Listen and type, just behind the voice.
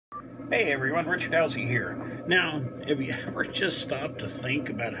Hey everyone, Richard Elsey here. Now, have you ever just stopped to think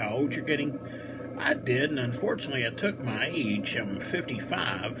about how old you're getting? I did, and unfortunately I took my age, I'm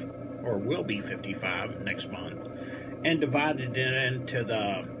 55, or will be 55 next month, and divided it into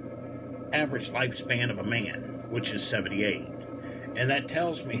the average lifespan of a man, which is 78. And that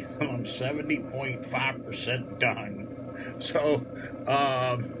tells me I'm 70.5% done. So,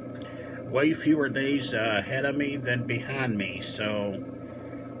 way fewer days ahead of me than behind me. So,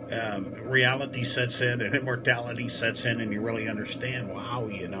 reality sets in and immortality sets in, and you really understand, wow,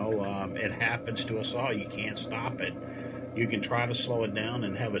 it happens to us all. You can't stop it. You can try to slow it down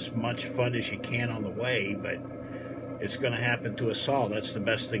and have as much fun as you can on the way, but it's going to happen to us all. That's the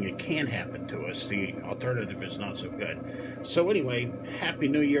best thing that can happen to us. The alternative is not so good. So anyway, Happy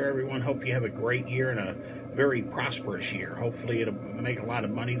New Year, everyone. Hope you have a great year and a very prosperous year. Hopefully it'll make a lot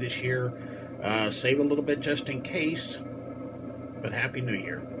of money this year. Save a little bit just in case. But Happy New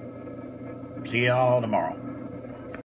Year. See y'all tomorrow.